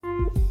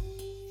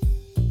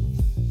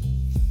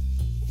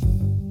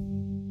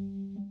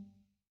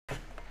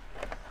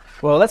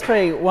Well, let's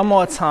pray one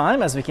more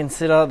time as we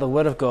consider the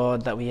word of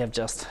God that we have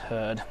just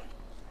heard.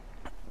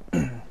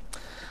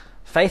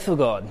 Faithful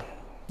God,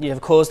 you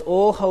have caused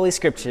all holy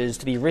scriptures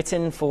to be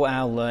written for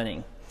our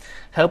learning.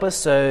 Help us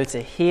so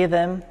to hear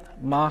them,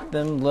 mark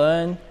them,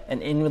 learn,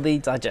 and inwardly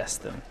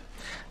digest them,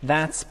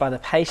 that by the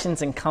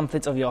patience and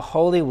comfort of your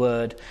holy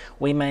word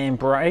we may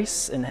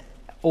embrace and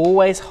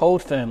always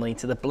hold firmly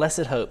to the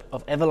blessed hope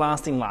of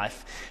everlasting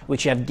life,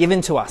 which you have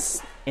given to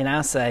us in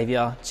our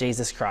Saviour,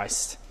 Jesus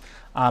Christ.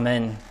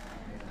 Amen.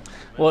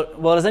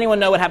 Well, does anyone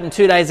know what happened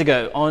 2 days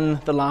ago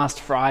on the last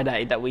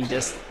Friday that we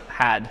just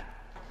had?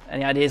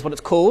 Any ideas what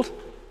it's called?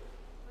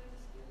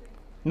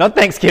 Not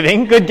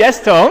Thanksgiving. Good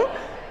guess, Tom.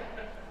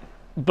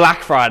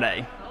 Black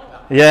Friday.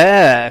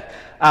 Yeah.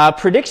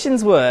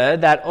 Predictions were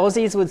that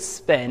Aussies would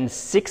spend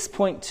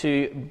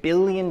 $6.2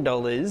 billion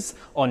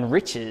on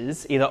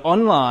riches, either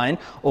online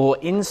or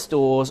in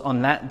stores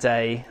on that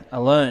day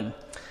alone.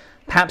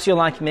 Perhaps you're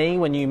like me,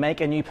 when you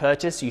make a new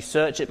purchase, you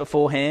search it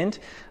beforehand,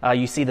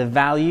 you see the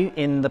value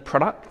in the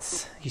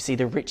products, you see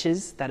the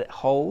riches that it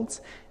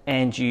holds,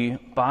 and you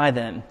buy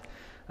them.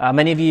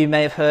 Many of you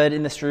may have heard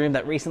in this room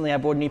that recently I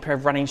bought a new pair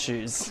of running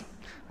shoes.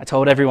 I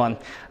told everyone.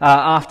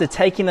 After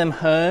taking them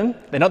home,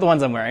 they're not the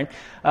ones I'm wearing,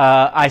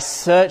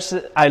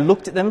 I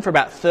looked at them for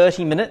about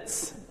 30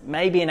 minutes,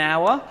 maybe an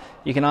hour.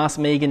 You can ask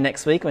Megan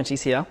next week when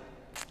she's here.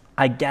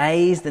 I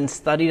gazed and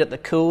studied at the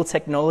cool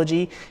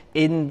technology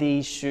in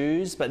these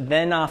shoes, but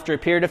then after a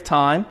period of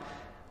time,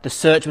 the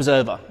search was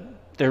over.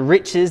 The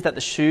riches that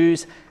the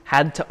shoes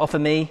had to offer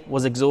me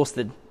was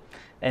exhausted,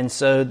 and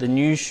so the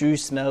new shoe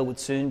smell would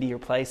soon be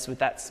replaced with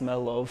that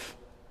smell of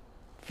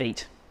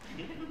feet.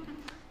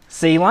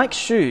 See, like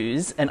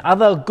shoes and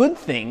other good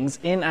things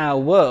in our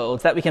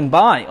world that we can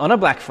buy on a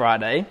Black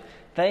Friday,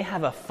 they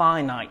have a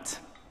finite,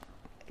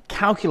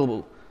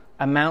 calculable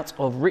amount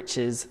of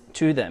riches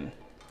to them.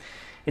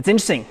 It's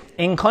interesting.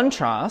 In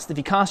contrast, if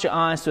you cast your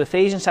eyes to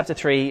Ephesians chapter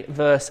 3,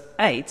 verse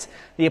 8,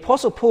 the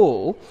Apostle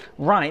Paul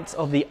writes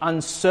of the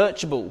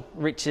unsearchable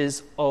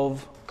riches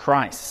of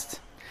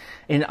Christ.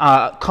 In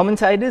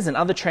commentators and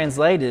other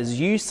translators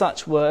use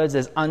such words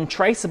as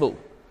untraceable,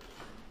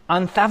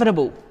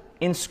 unfathomable,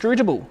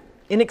 inscrutable,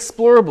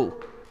 inexplorable,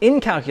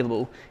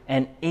 incalculable,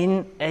 and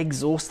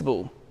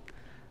inexhaustible.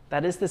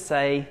 That is to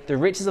say, the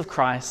riches of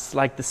Christ,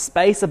 like the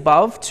space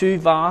above, too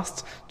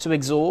vast to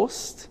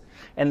exhaust,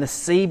 and the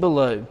sea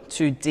below,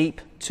 too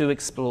deep to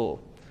explore.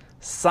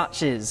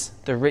 Such is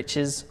the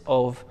riches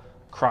of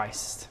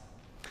Christ.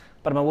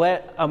 But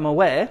I'm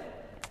aware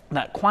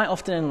that quite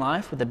often in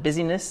life, with the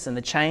busyness and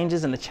the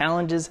changes and the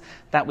challenges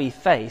that we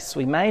face,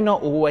 we may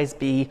not always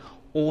be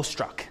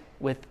awestruck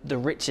with the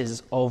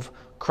riches of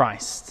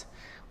Christ.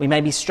 We may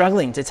be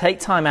struggling to take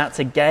time out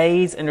to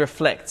gaze and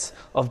reflect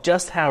of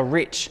just how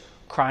rich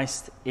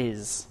Christ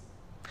is.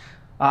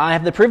 I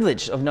have the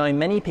privilege of knowing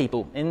many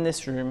people in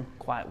this room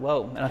quite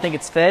well, and I think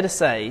it's fair to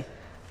say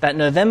that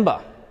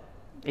November,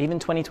 even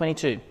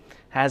 2022,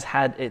 has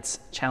had its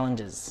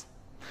challenges.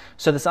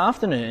 So this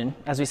afternoon,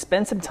 as we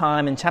spend some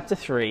time in chapter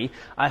 3,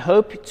 I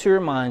hope to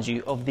remind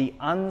you of the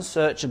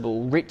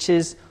unsearchable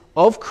riches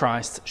of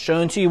Christ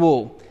shown to you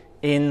all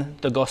in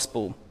the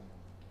gospel.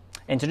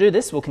 And to do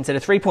this, we'll consider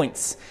 3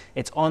 points.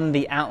 It's on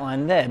the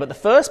outline there. But the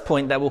first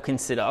point that we'll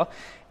consider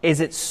is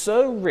it's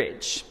so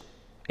rich,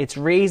 it's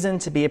reason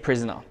to be a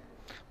prisoner.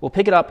 We'll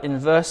pick it up in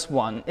verse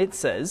 1. It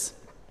says,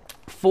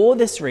 "For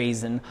this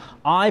reason,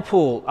 I,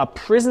 Paul, a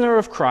prisoner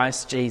of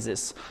Christ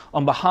Jesus,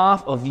 on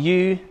behalf of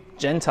you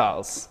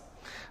Gentiles."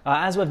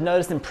 As we've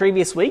noticed in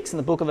previous weeks in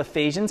the book of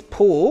Ephesians,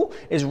 Paul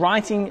is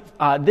writing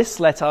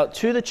this letter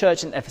to the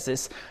church in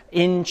Ephesus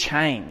in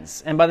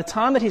chains. And by the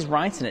time that he's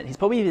writing it, he's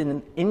probably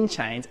been in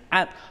chains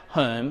at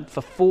home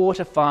for 4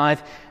 to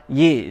 5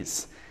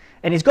 years.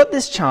 And he's got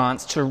this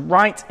chance to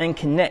write and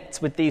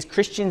connect with these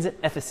Christians at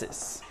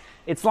Ephesus.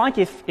 It's like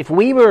if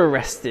we were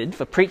arrested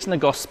for preaching the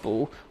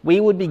gospel, we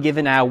would be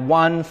given our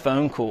one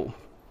phone call.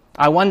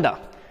 I wonder,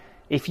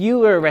 if you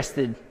were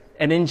arrested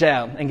and in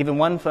jail and given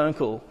one phone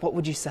call, what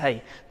would you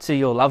say to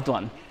your loved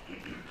one?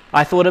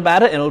 I thought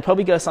about it, and it would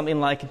probably go something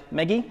like,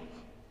 "Maggie,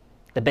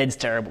 the bed's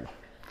terrible.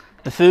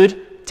 The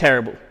food,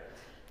 terrible.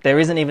 There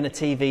isn't even a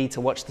TV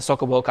to watch the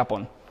Soccer World Cup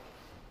on."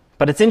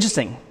 But it's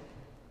interesting.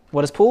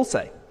 What does Paul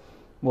say?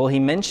 Well, he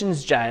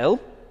mentions jail,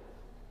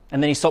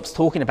 and then he stops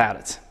talking about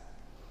it.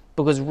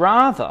 Because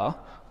rather,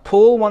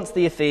 Paul wants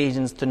the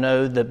Ephesians to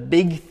know the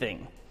big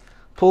thing.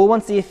 Paul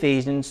wants the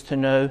Ephesians to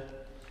know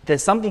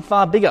there's something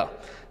far bigger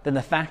than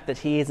the fact that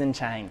he is in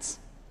chains,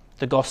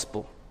 the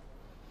gospel.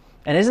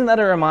 And isn't that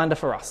a reminder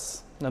for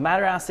us? No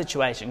matter our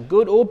situation,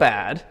 good or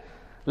bad,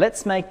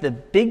 let's make the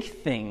big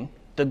thing,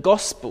 the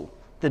gospel,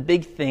 the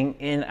big thing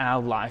in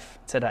our life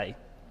today.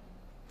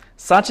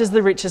 Such is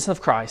the riches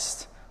of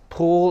Christ,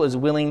 Paul is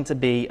willing to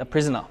be a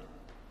prisoner.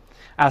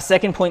 Our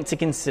second point to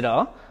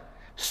consider,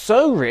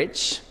 so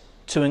rich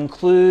to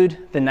include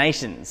the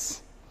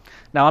nations.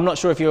 Now, I'm not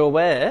sure if you're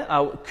aware,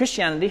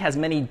 Christianity has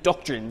many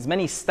doctrines,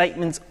 many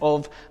statements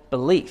of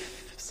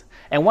beliefs.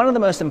 And one of the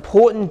most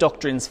important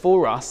doctrines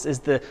for us is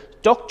the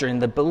doctrine,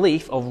 the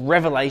belief of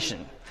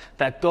revelation.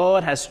 that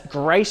God has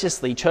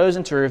graciously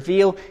chosen to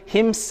reveal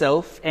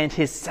himself and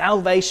his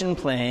salvation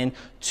plan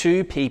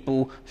to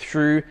people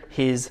through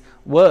his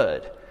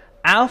word.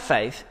 Our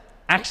faith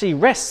actually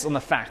rests on the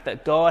fact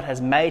that God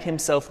has made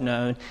himself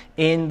known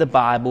in the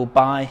Bible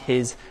by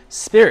his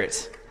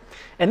Spirit.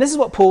 And this is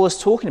what Paul is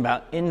talking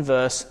about in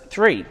verse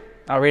 3.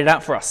 I'll read it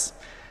out for us.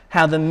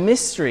 How the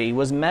mystery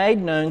was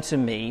made known to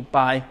me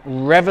by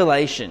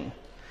revelation,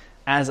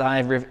 as I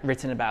have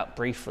written about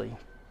briefly.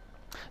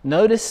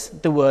 Notice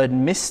the word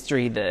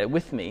mystery there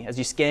with me. As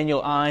you scan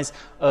your eyes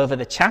over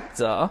the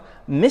chapter,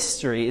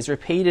 mystery is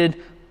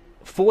repeated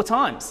 4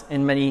 times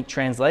in many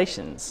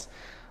translations.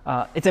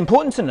 It's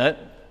important to note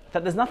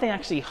that there's nothing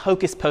actually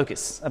hocus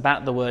pocus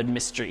about the word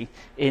mystery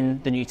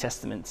in the New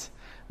Testament.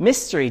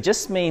 Mystery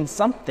just means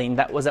something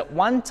that was at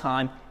one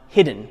time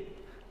hidden,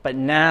 but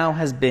now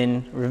has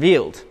been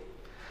revealed.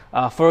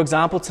 For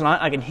example, tonight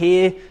I can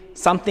hear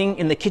something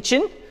in the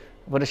kitchen,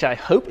 which I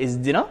hope is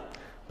dinner,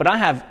 but I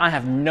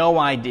have no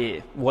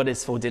idea what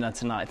is for dinner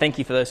tonight. Thank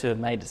you for those who have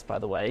made this, by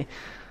the way.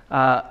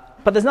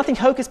 But there's nothing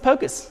hocus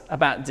pocus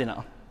about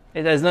dinner.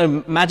 There's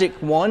no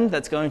magic wand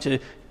that's going to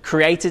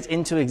create it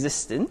into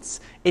existence.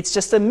 It's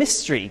just a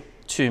mystery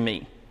to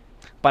me.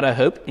 But I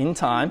hope in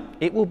time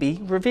it will be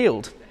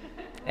revealed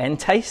and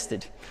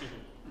tasted.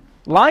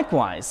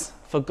 Likewise,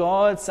 for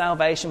God's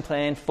salvation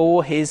plan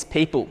for his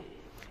people,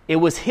 it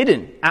was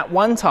hidden at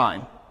one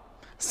time,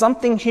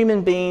 something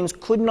human beings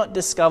could not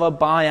discover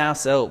by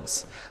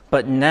ourselves.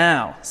 But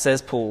now,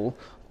 says Paul,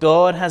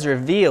 God has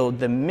revealed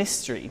the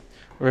mystery,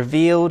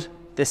 revealed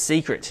the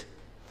secret.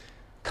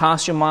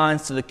 Cast your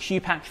minds to the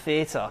QPAC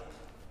Theatre.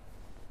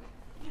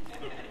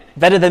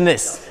 Better than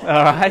this, all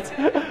right?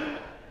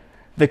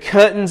 The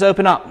curtains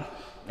open up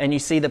and you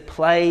see the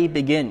play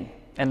begin.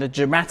 And the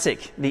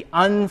dramatic, the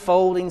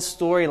unfolding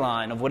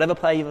storyline of whatever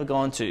play you've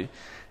gone to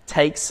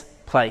takes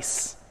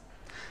place.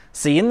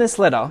 See, in this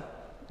letter,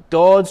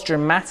 God's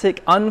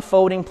dramatic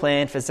unfolding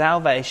plan for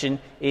salvation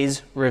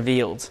is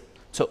revealed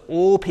to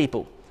all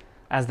people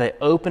as they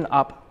open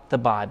up the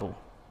Bible.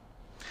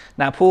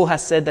 Now, Paul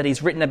has said that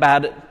he's written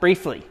about it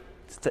briefly.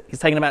 He's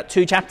taken about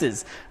 2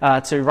 chapters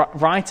to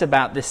write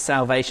about this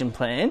salvation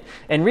plan.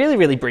 And really,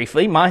 really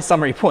briefly, my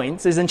summary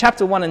points is in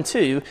chapter 1 and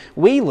 2,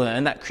 we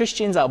learn that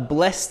Christians are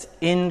blessed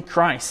in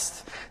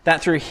Christ.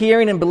 That through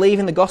hearing and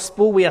believing the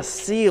gospel, we are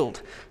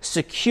sealed,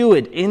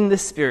 secured in the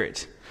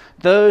Spirit.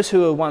 Those who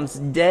were once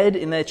dead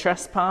in their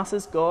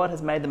trespasses, God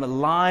has made them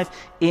alive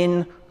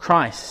in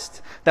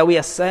Christ. That we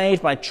are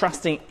saved by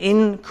trusting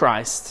in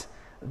Christ.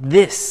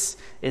 This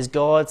is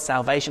God's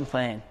salvation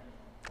plan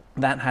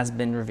that has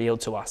been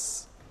revealed to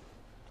us.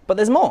 But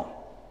there's more.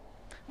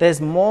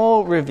 There's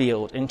more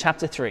revealed in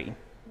chapter 3.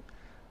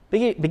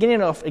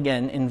 Beginning off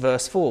again in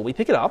verse 4, we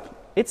pick it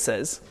up. It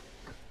says,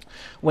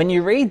 "When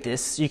you read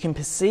this, you can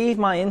perceive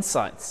my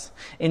insights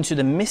into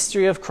the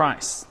mystery of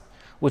Christ,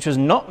 which was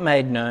not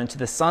made known to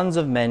the sons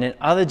of men in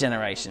other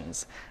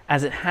generations,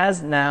 as it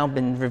has now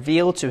been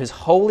revealed to his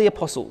holy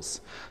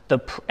apostles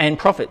and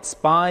prophets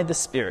by the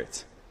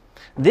Spirit.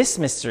 This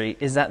mystery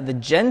is that the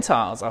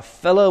Gentiles are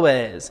fellow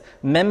heirs,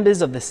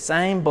 members of the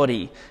same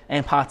body,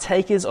 and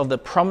partakers of the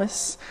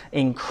promise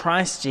in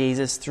Christ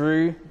Jesus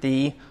through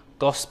the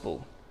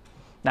gospel."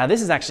 Now, this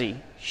is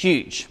actually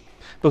huge,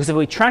 because if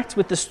we tracked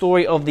with the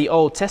story of the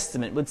Old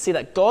Testament, we'd see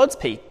that God's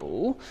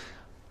people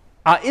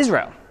are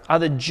Israel, are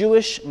the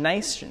Jewish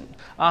nation.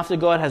 After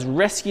God has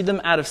rescued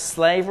them out of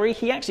slavery,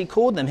 he actually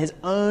called them his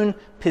own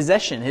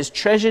possession, his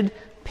treasured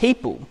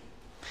people.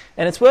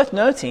 And it's worth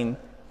noting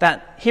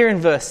that here in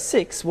verse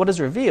 6, what is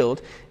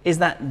revealed is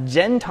that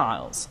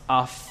Gentiles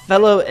are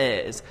fellow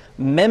heirs,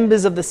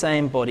 members of the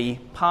same body,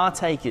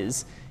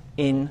 partakers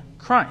in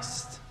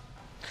Christ.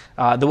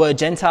 The word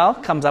Gentile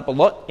comes up a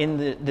lot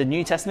in the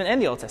New Testament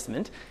and the Old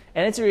Testament,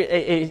 and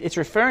it's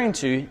referring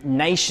to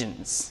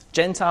nations.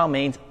 Gentile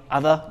means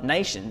other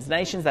nations,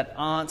 nations that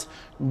aren't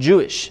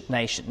Jewish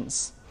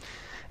nations.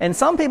 And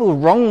some people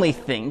wrongly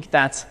think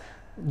that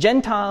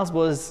Gentiles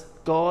was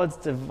God's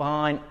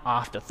divine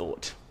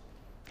afterthought.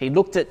 He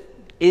looked at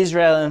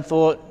Israel and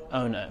thought,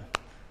 oh no,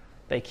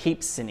 they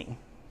keep sinning.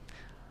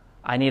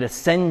 I need to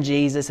send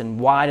Jesus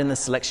and widen the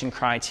selection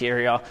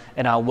criteria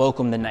and I'll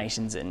welcome the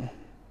nations in.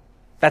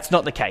 That's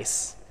not the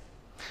case.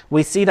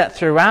 We see that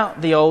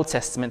throughout the Old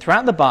Testament,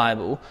 throughout the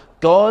Bible,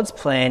 God's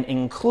plan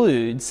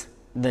includes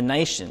the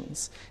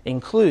nations,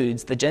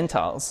 includes the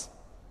Gentiles.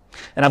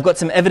 And I've got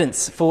some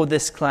evidence for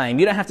this claim.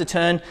 You don't have to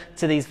turn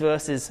to these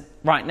verses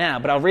right now,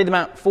 but I'll read them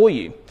out for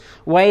you.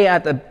 Way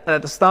at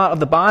the start of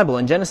the Bible,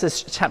 in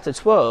Genesis chapter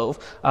 12,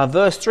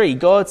 verse 3,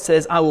 God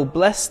says, "I will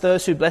bless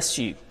those who bless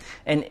you,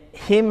 and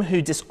him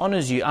who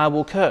dishonors you I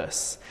will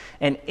curse.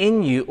 And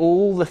in you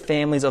all the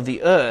families of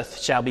the earth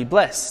shall be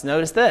blessed."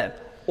 Notice there,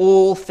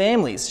 all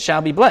families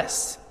shall be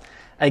blessed.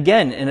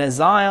 Again, in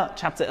Isaiah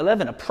chapter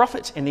 11, a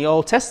prophet in the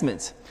Old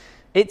Testament,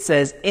 it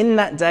says, "In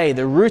that day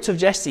the root of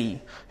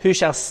Jesse, who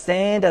shall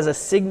stand as a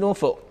signal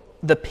for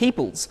the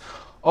peoples,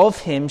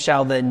 of him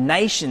shall the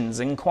nations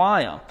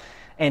inquire,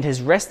 and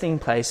his resting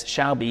place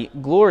shall be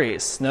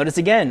glorious." Notice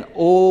again,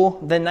 all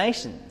the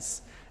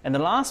nations. And the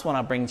last one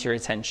I'll bring to your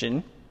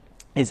attention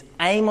is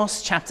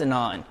Amos chapter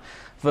 9,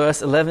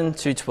 verse 11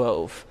 to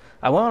 12.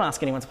 I won't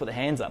ask anyone to put their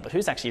hands up, but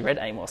who's actually read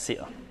Amos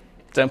here?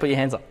 Don't put your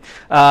hands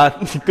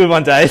up. Good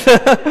one, Dave.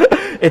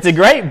 It's a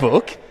great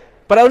book,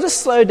 but I'll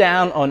just slow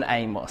down on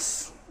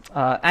Amos.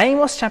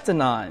 Amos chapter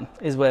 9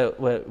 is where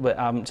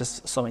I'm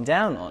just slowing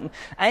down on.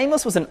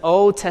 Amos was an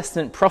Old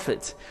Testament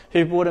prophet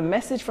who brought a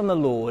message from the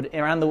Lord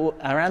around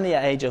the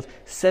age of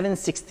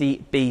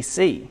 760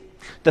 BC.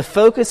 The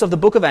focus of the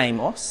book of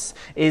Amos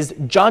is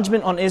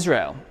judgment on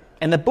Israel.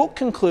 And the book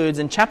concludes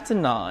in chapter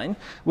 9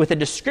 with a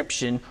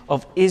description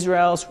of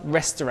Israel's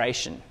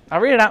restoration.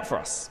 I'll read it out for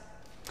us.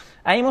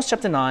 Amos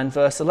chapter 9,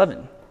 verse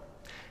 11.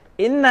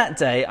 In that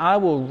day I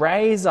will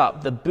raise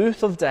up the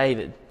booth of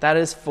David that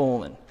is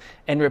fallen,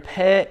 and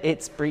repair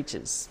its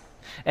breaches,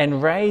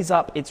 and raise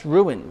up its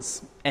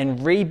ruins,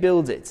 and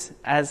rebuild it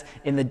as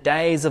in the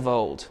days of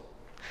old,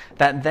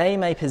 that they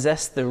may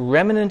possess the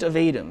remnant of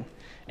Edom,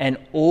 and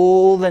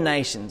all the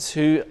nations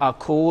who are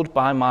called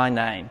by my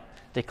name,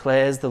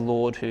 declares the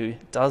Lord who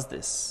does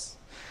this.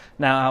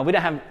 Now, we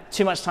don't have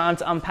too much time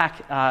to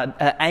unpack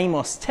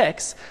Amos'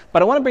 text,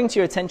 but I want to bring to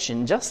your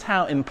attention just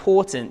how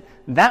important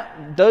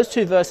those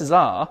two verses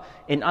are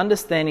in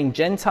understanding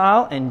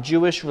Gentile and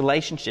Jewish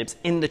relationships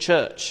in the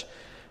church.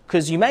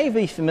 Because you may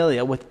be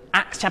familiar with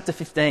Acts chapter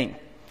 15.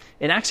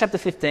 In Acts chapter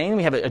 15,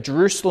 we have a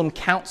Jerusalem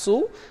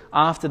council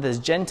after there's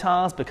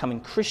Gentiles becoming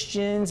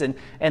Christians, and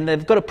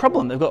they've got a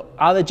problem. They've got,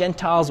 are the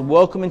Gentiles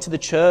welcome into the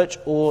church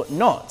or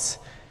not?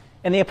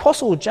 And the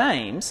Apostle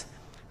James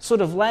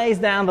sort of lays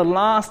down the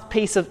last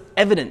piece of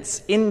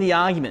evidence in the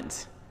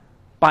argument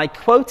by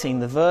quoting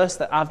the verse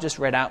that I've just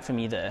read out from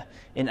you there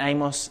in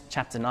Amos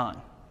chapter 9.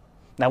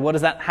 Now, what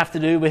does that have to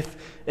do with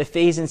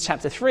Ephesians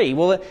chapter 3?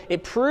 Well,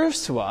 it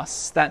proves to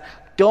us that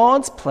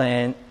God's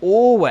plan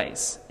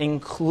always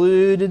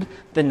included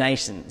the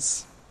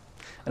nations.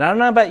 And I don't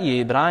know about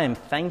you, but I am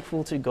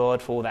thankful to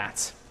God for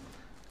that,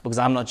 because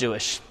I'm not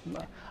Jewish.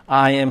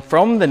 I am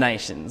from the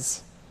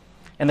nations.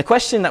 And the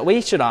question that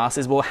we should ask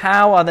is, well,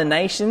 how are the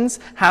nations,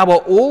 how are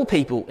all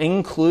people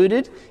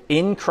included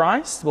in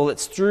Christ? Well,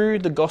 it's through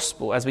the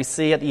gospel, as we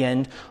see at the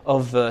end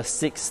of verse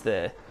 6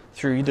 there,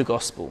 through the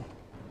gospel.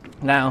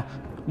 Now,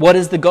 what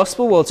is the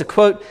gospel? Well, to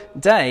quote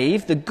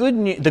Dave, the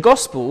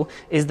gospel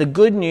is the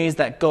good news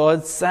that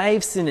God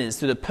saves sinners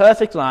through the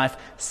perfect life,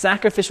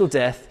 sacrificial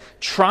death,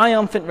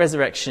 triumphant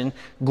resurrection,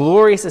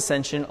 glorious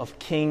ascension of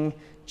King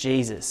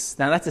Jesus.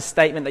 Now, that's a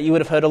statement that you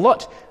would have heard a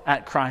lot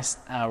at Christ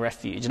Our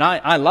Refuge. And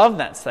I love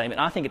that statement.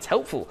 I think it's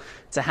helpful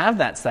to have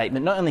that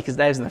statement, not only because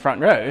Dave's in the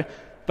front row,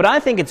 but I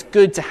think it's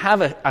good to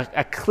have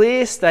a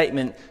clear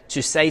statement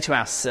to say to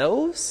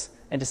ourselves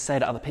and to say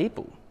to other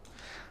people.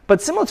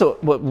 But similar to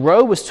what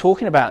Ro was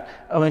talking about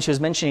when she was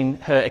mentioning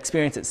her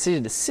experience at City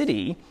to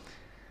City,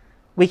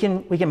 we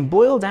can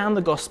boil down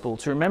the gospel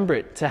to remember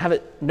it, to have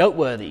it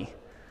noteworthy.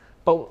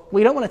 But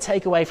we don't want to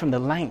take away from the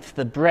length,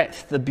 the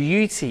breadth, the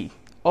beauty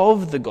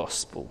of the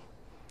gospel.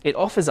 It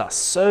offers us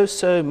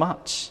so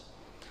much.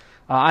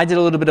 I did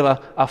a little bit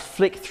of a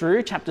flick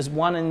through chapters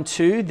 1 and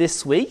 2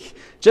 this week,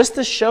 just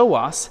to show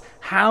us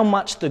how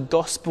much the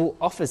gospel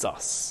offers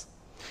us.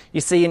 You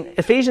see, in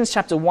Ephesians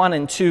chapter 1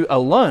 and 2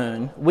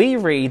 alone, we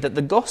read that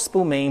the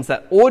gospel means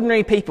that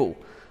ordinary people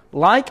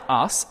like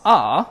us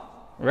are,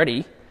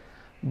 ready,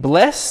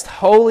 blessed,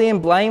 holy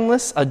and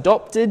blameless,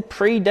 adopted,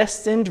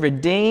 predestined,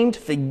 redeemed,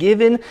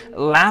 forgiven,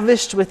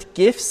 lavished with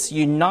gifts,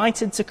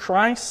 united to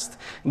Christ,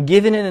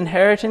 given an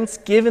inheritance,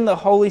 given the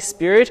Holy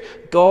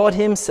Spirit, God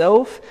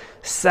Himself,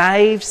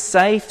 saved,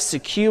 safe,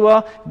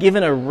 secure,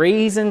 given a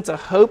reason to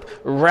hope,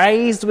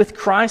 raised with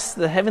Christ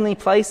to the heavenly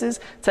places,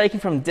 taken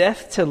from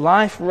death to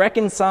life,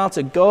 reconciled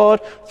to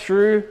God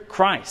through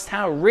Christ.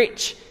 How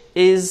rich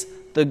is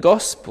the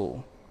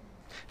gospel?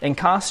 And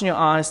casting your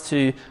eyes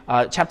to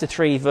chapter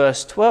 3,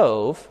 verse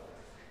 12,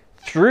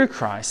 through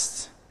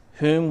Christ,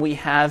 whom we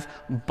have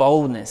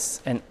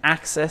boldness and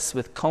access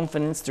with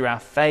confidence through our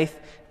faith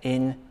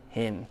in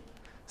Him.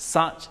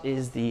 Such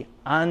is the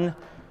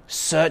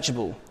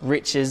unsearchable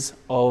riches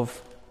of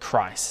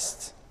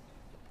Christ.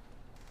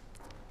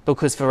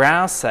 Because for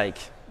our sake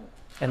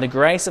and the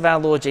grace of our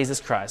Lord Jesus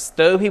Christ,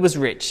 though He was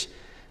rich,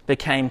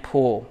 became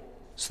poor,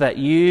 so that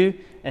you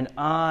and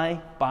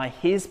I, by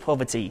His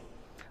poverty,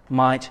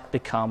 might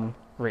become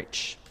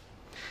rich.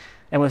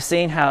 And we've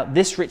seen how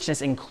this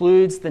richness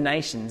includes the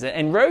nations.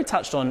 And Ro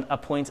touched on a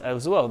point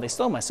as well. They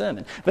stole my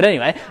sermon. But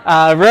anyway,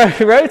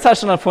 Ro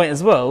touched on a point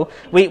as well.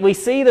 We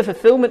see the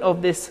fulfillment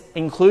of this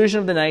inclusion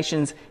of the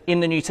nations in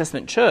the New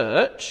Testament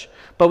church,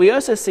 but we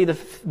also see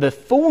the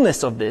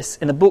fullness of this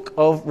in the book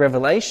of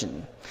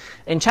Revelation.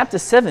 In chapter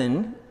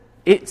 7,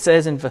 it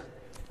says in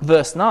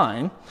verse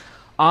 9,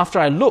 "After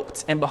I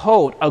looked, and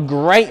behold, a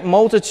great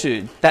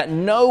multitude that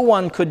no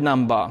one could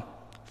number,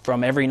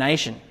 from every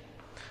nation,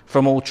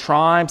 from all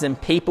tribes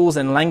and peoples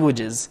and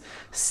languages,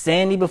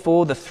 standing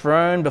before the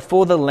throne,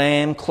 before the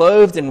Lamb,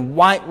 clothed in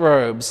white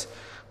robes,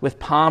 with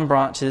palm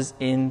branches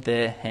in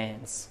their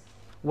hands."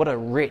 What a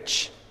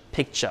rich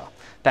picture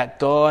that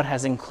God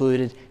has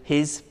included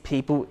His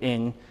people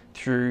in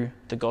through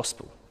the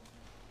gospel.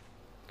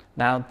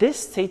 Now,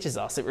 this teaches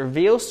us, it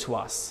reveals to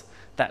us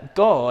that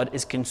God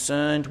is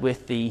concerned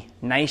with the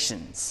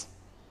nations.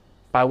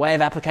 By way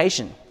of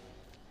application,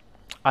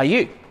 are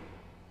you?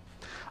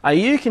 Are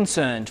you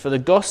concerned for the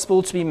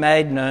gospel to be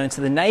made known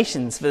to the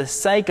nations for the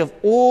sake of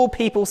all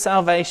people's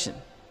salvation?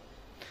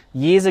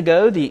 Years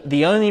ago,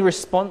 the only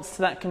response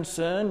to that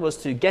concern was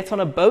to get on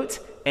a boat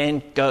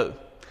and go.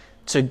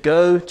 To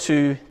go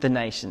to the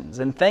nations.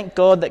 And thank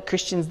God that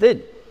Christians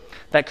did.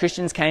 That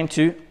Christians came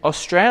to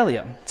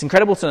Australia. It's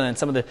incredible to learn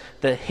some of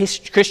the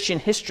Christian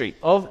history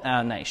of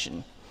our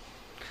nation.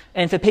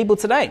 And for people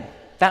today,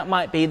 that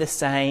might be the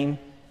same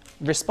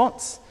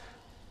response.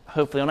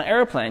 Hopefully on an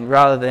aeroplane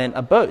rather than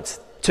a boat.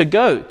 To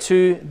go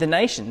to the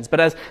nations.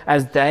 But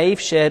as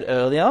Dave shared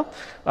earlier,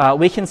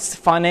 we can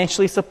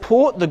financially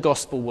support the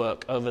gospel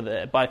work over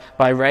there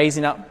by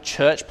raising up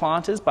church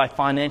planters, by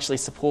financially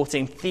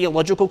supporting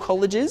theological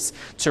colleges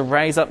to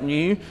raise up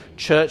new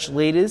church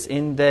leaders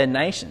in their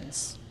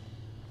nations.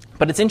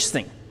 But it's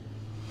interesting.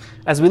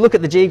 As we look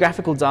at the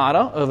geographical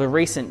data over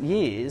recent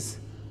years,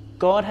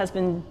 God has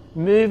been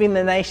moving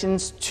the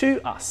nations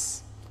to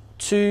us,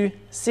 to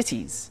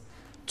cities,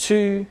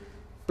 to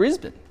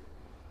Brisbane.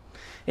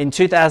 In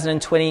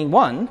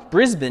 2021,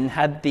 Brisbane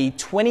had the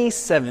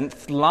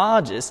 27th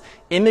largest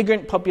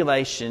immigrant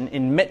population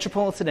in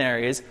metropolitan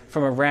areas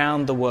from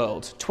around the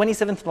world.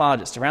 27th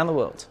largest around the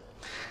world.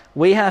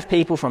 We have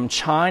people from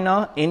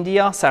China,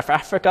 India, South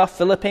Africa,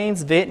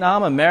 Philippines,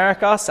 Vietnam,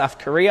 America, South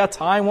Korea,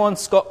 Taiwan,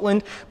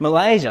 Scotland,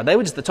 Malaysia. They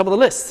were just the top of the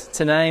list,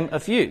 to name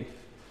a few.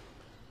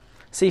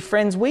 See,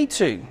 friends, we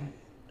too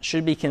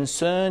should be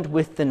concerned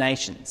with the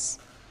nations,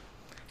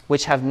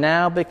 which have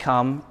now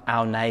become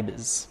our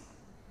neighbours.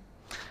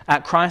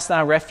 At Christ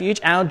Our Refuge,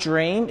 our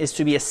dream is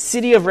to be a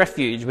city of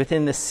refuge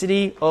within the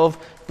city of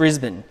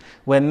Brisbane,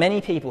 where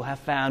many people have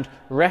found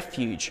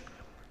refuge,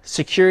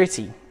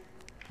 security,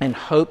 and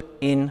hope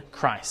in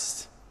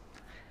Christ.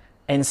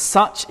 And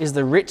such is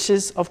the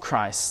riches of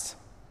Christ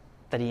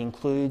that he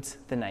includes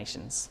the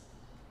nations.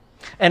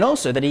 And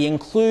also that he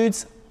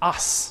includes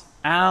us,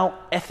 our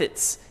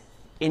efforts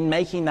in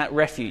making that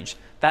refuge,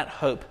 that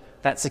hope,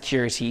 that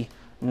security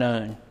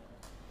known.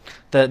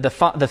 The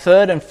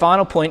third and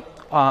final point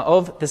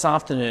of this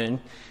afternoon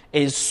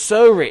is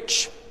so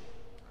rich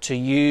to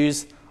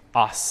use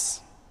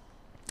us.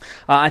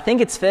 I think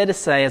it's fair to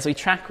say, as we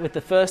track with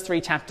the first 3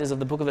 chapters of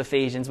the book of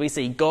Ephesians, we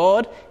see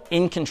God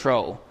in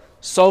control,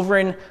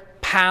 sovereign,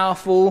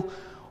 powerful,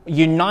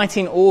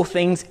 uniting all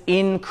things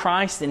in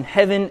Christ in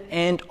heaven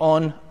and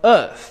on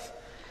earth.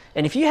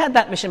 And if you had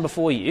that mission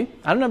before you,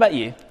 I don't know about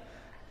you,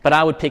 but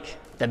I would pick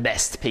the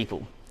best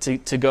people to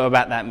go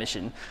about that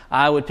mission.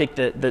 I would pick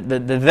the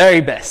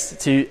very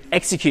best to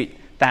execute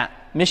that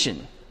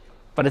mission.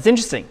 But it's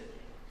interesting.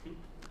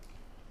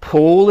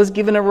 Paul is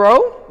given a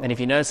role, and if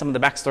you know some of the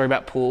backstory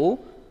about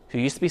Paul, who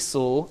used to be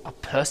Saul, a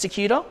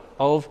persecutor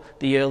of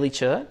the early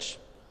church,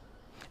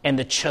 and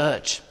the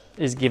church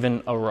is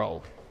given a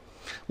role.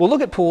 We'll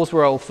look at Paul's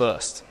role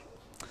first.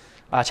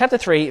 Chapter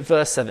 3,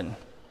 verse 7.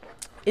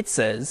 It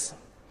says,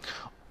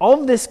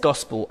 "Of this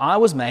gospel I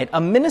was made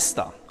a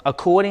minister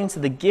according to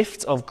the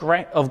gift of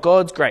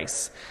God's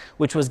grace,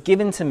 which was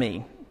given to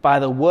me by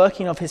the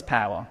working of his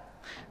power.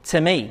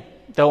 To me,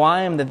 though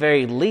I am the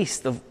very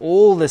least of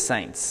all the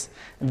saints,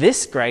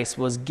 this grace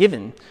was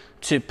given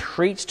to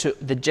preach to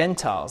the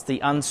Gentiles the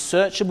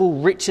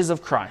unsearchable riches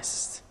of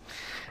Christ,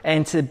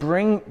 and to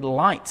bring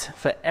light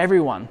for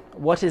everyone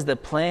what is the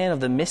plan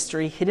of the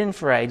mystery hidden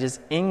for ages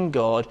in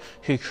God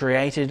who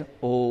created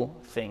all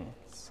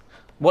things."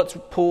 What's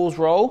Paul's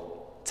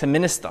role? To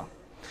minister.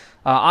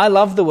 I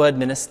love the word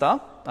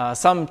minister.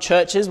 Some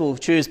churches will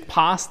choose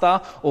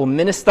pastor or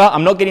minister.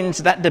 I'm not getting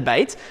into that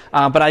debate,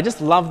 but I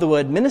just love the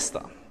word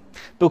minister.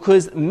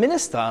 Because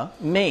minister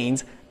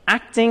means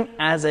acting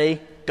as a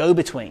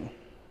go-between.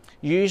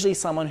 Usually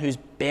someone who's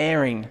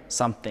bearing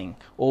something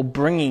or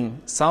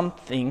bringing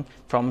something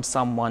from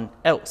someone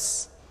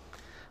else.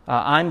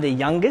 I'm the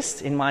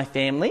youngest in my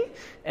family,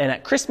 and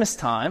at Christmas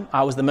time,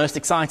 I was the most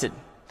excited.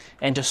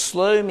 And to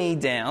slow me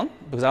down,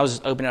 because I was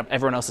just opening up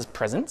everyone else's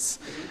presents,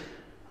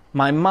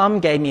 my mum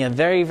gave me a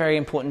very, very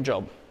important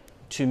job,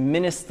 to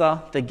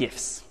minister the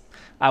gifts.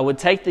 I would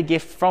take the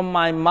gift from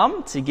my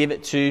mum to give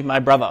it to my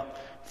brother,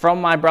 from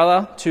my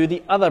brother to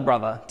the other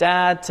brother,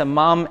 dad to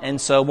mum,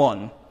 and so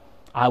on.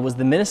 I was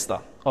the minister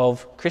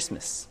of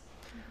Christmas.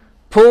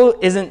 Paul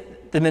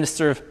isn't the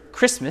minister of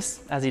Christmas,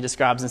 as he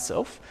describes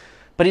himself,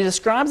 but he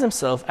describes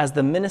himself as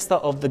the minister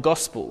of the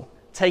gospel,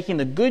 taking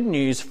the good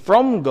news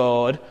from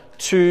God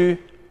to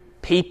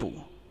people.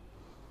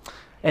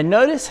 And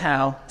notice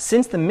how,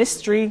 since the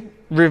mystery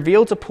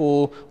revealed to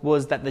Paul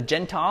was that the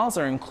Gentiles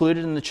are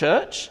included in the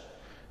church,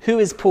 who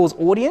is Paul's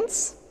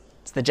audience?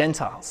 It's the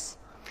Gentiles.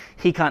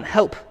 He can't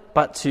help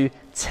but to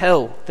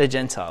tell the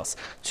Gentiles,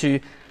 to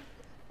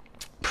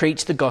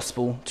preach the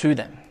gospel to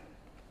them.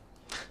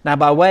 Now,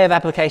 by way of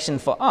application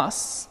for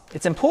us,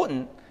 it's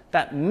important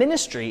that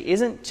ministry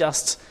isn't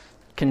just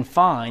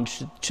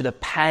confined to the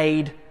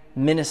paid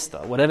minister,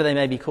 whatever they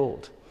may be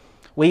called.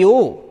 We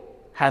all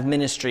have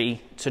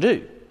ministry to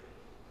do.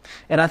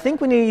 And I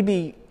think we need to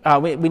be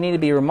we need to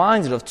be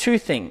reminded of two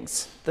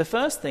things. The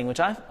first thing, which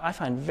I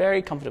find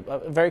very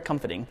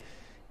comforting,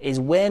 is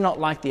we're not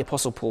like the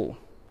Apostle Paul.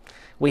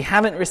 We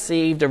haven't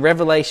received a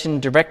revelation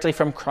directly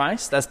from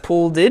Christ, as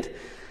Paul did.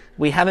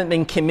 We haven't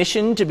been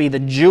commissioned to be the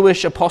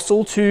Jewish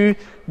apostle to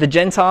the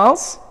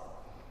Gentiles.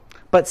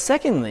 But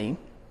secondly,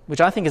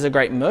 which I think is a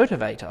great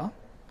motivator,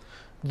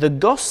 the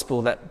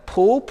gospel that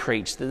Paul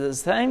preached is the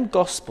same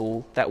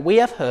gospel that we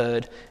have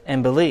heard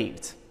and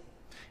believed,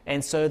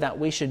 and so that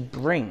we should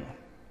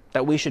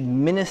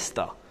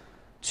minister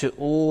to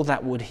all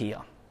that would hear.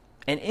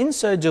 And in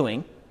so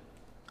doing,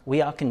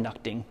 we are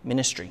conducting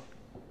ministry.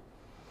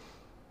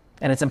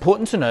 And it's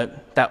important to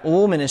note that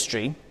all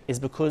ministry is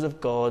because of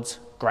God's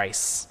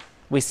grace.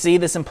 We see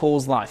this in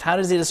Paul's life. How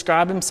does he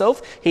describe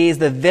himself? He is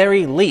the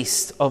very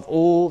least of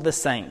all the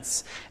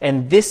saints,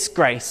 and this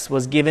grace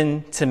was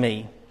given to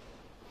me.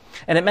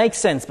 And it makes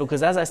sense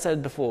because, as I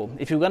said before,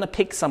 if you're going to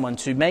pick someone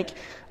to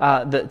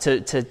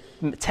to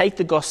take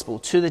the gospel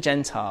to the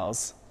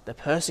Gentiles, the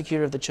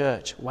persecutor of the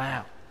church,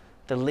 wow,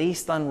 the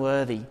least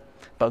unworthy,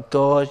 but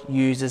God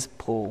uses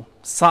Paul.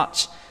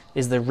 Such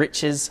is the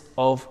riches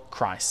of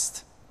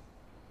Christ.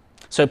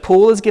 So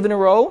Paul is given a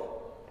role,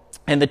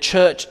 and the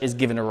church is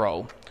given a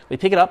role. We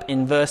pick it up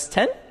in verse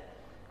 10.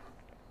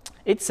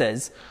 It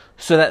says,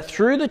 "So that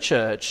through the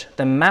church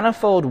the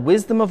manifold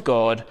wisdom of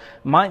God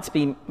might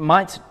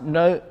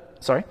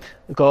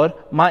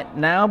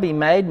now be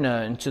made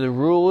known to the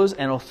rulers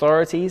and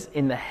authorities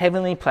in the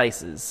heavenly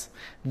places.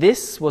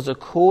 This was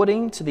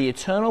according to the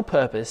eternal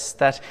purpose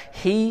that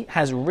he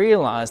has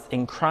realized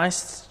in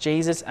Christ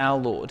Jesus our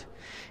Lord,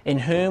 in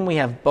whom we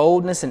have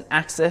boldness and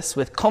access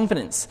with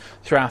confidence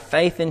through our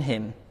faith in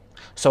him.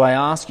 So I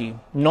ask you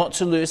not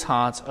to lose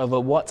heart over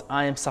what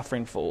I am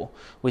suffering for,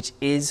 which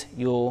is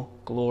your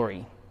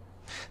glory."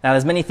 Now,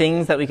 there's many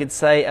things that we could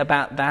say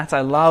about that.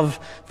 I love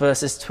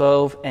verses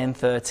 12 and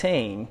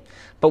 13.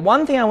 But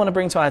one thing I want to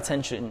bring to our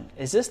attention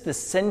is just the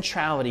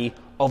centrality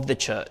of the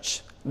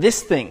church.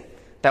 This thing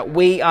that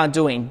we are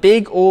doing,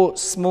 big or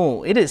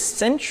small, it is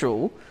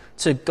central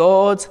to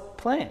God's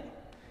plan.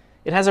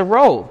 It has a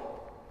role,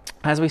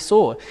 as we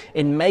saw,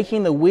 in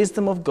making the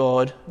wisdom of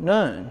God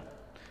known.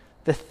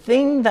 The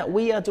thing that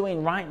we are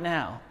doing right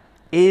now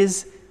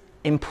is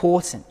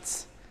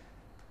important.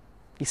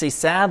 You see,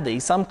 sadly,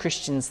 some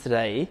Christians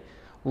today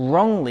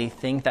wrongly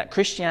think that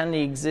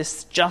Christianity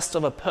exists just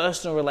of a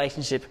personal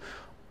relationship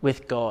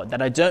with God,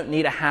 that I don't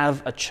need to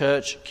have a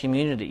church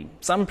community.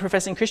 Some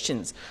professing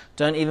Christians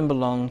don't even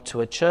belong to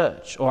a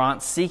church or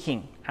aren't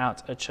seeking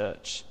out a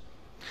church.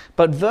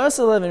 But verse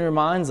 11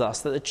 reminds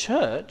us that the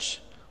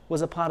church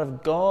was a part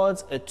of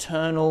God's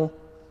eternal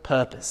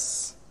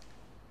purpose.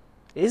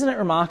 Isn't it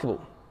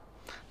remarkable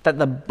that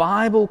the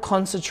Bible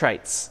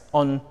concentrates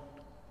on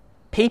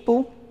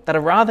people that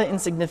are rather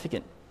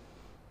insignificant,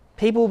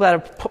 people that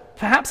are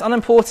perhaps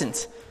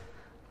unimportant,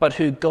 but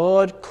who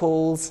God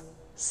calls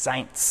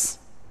saints?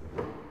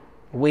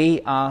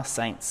 We are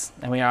saints,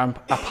 and we are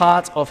a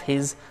part of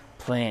his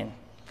plan.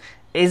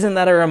 Isn't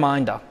that a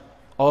reminder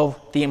of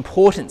the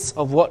importance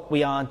of what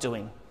we are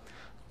doing?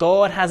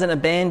 God hasn't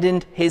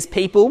abandoned his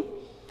people,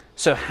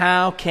 so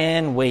how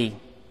can we?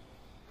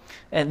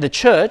 And the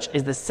church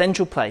is the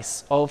central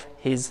place of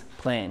his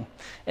plan.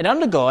 And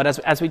under God,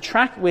 as we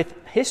track with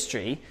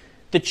history,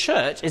 the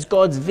church is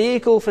God's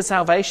vehicle for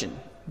salvation.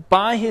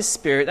 By his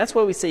Spirit, that's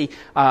where we see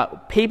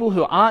people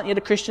who aren't yet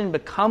a Christian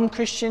become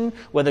Christian,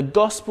 where the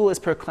gospel is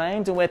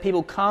proclaimed and where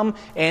people come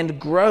and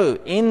grow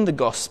in the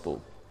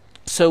gospel.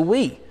 So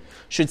we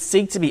should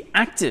seek to be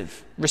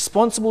active,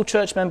 responsible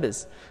church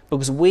members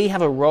because we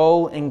have a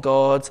role in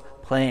God's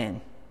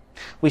plan.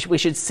 We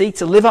should seek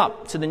to live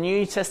up to the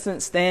New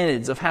Testament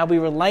standards of how we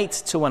relate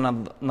to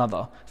one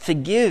another,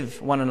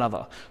 forgive one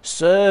another,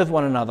 serve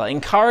one another,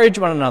 encourage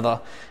one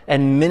another,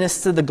 and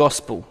minister the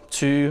gospel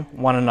to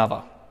one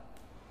another.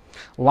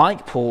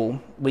 Like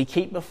Paul, we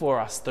keep before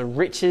us the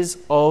riches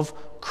of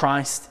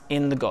Christ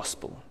in the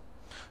gospel.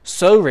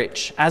 So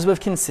rich, as we've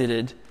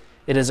considered,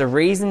 it is a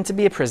reason to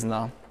be a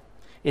prisoner.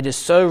 It is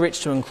so rich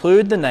to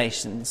include the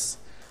nations,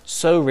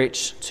 so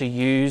rich to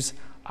use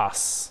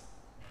us.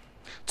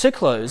 To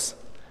close,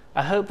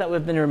 I hope that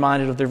we've been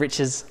reminded of the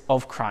riches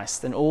of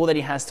Christ and all that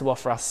he has to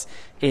offer us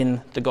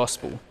in the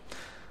gospel.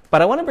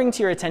 But I want to bring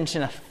to your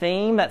attention a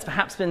theme that's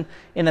perhaps been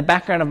in the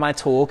background of my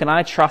talk, and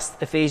I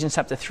trust Ephesians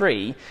chapter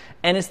 3,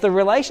 and it's the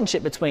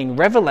relationship between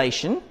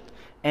revelation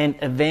and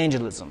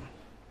evangelism.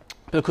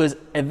 Because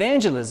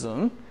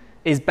evangelism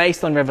is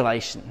based on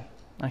revelation,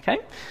 okay?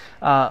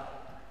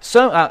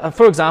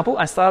 For example,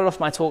 I started off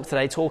my talk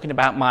today talking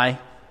about my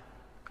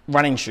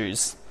running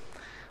shoes.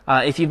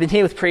 If you've been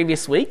here with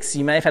previous weeks,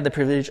 you may have had the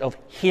privilege of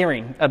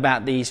hearing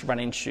about these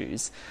running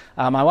shoes.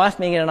 My wife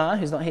Megan and I,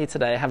 who's not here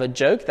today, have a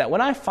joke that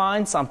when I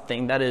find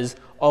something that is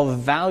of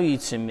value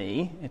to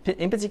me,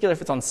 in particular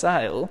if it's on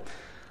sale,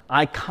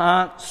 I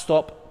can't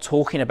stop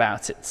talking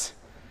about it.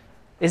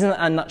 Isn't that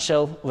a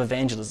nutshell of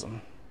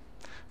evangelism?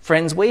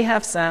 Friends, we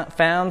have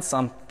found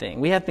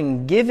something, we have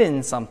been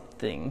given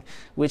something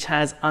which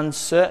has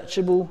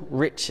unsearchable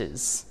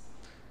riches.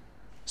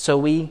 So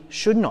we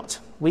should not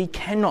we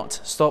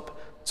cannot stop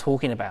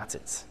talking about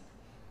it.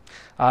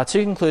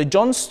 To conclude,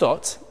 John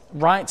Stott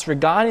writes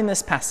regarding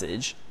this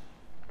passage,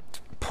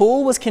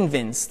 Paul was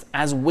convinced,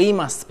 as we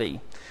must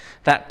be,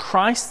 that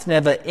Christ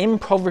never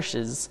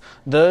impoverishes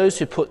those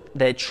who put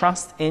their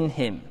trust in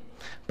him,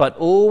 but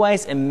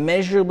always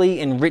immeasurably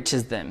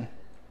enriches them.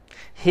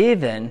 Here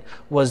then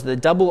was the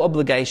double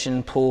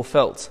obligation Paul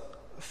felt.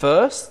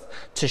 First,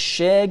 to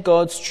share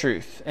God's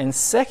truth, and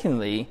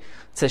secondly,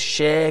 to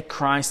share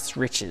Christ's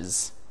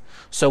riches.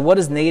 So what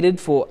is needed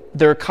for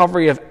the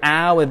recovery of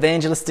our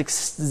evangelistic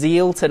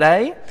zeal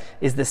today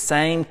is the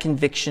same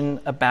conviction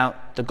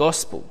about the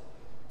gospel.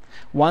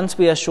 Once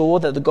we are sure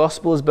that the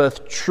gospel is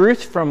both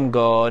truth from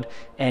God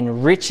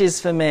and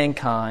riches for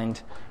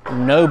mankind,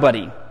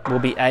 nobody will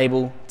be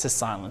able to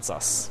silence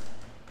us.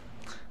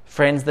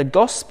 Friends, the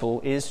gospel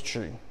is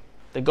true.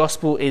 The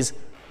gospel is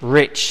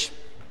rich.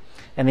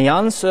 And the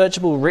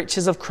unsearchable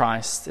riches of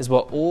Christ is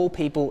what all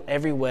people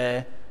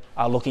everywhere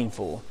are looking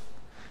for.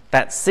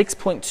 That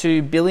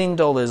 $6.2 billion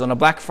on a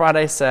Black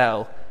Friday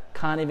sale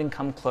can't even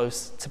come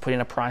close to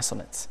putting a price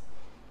on it.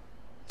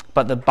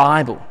 But the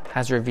Bible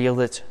has revealed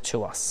it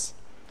to us.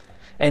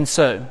 And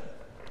so,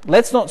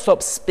 let's not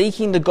stop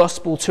speaking the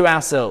gospel to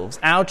ourselves,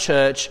 our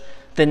church,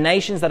 the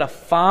nations that are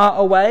far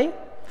away,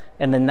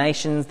 and the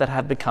nations that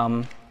have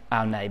become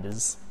our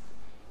neighbours.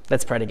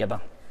 Let's pray together.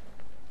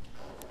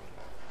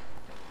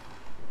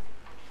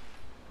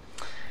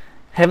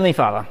 Heavenly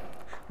Father,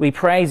 we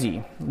praise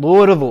you,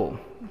 Lord of all,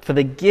 for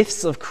the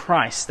gifts of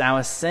Christ, our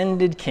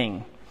ascended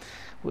King.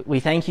 We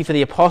thank you for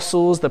the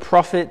apostles, the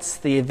prophets,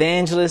 the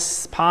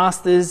evangelists,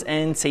 pastors,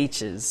 and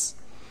teachers.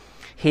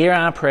 Hear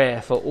our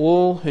prayer for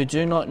all who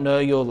do not know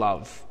your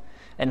love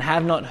and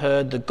have not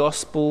heard the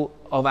gospel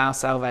of our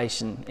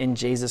salvation in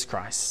Jesus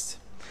Christ.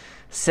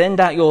 Send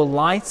out your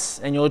light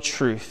and your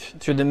truth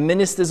through the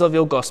ministers of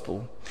your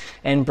gospel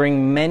and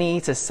bring many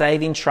to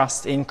saving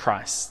trust in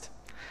Christ.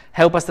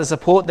 Help us to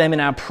support them in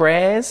our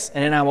prayers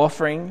and in our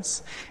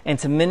offerings and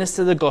to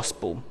minister the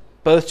gospel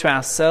both to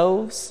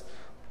ourselves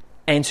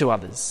and to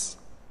others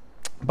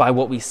by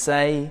what we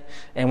say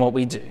and what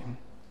we do.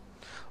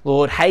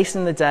 Lord,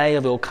 hasten the day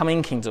of your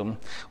coming kingdom,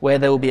 where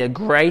there will be a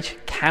great,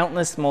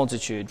 countless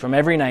multitude from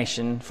every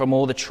nation, from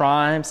all the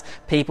tribes,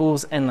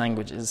 peoples, and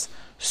languages,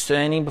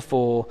 standing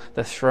before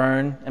the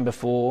throne and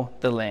before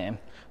the Lamb.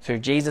 Through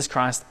Jesus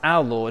Christ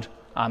our Lord.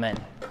 Amen.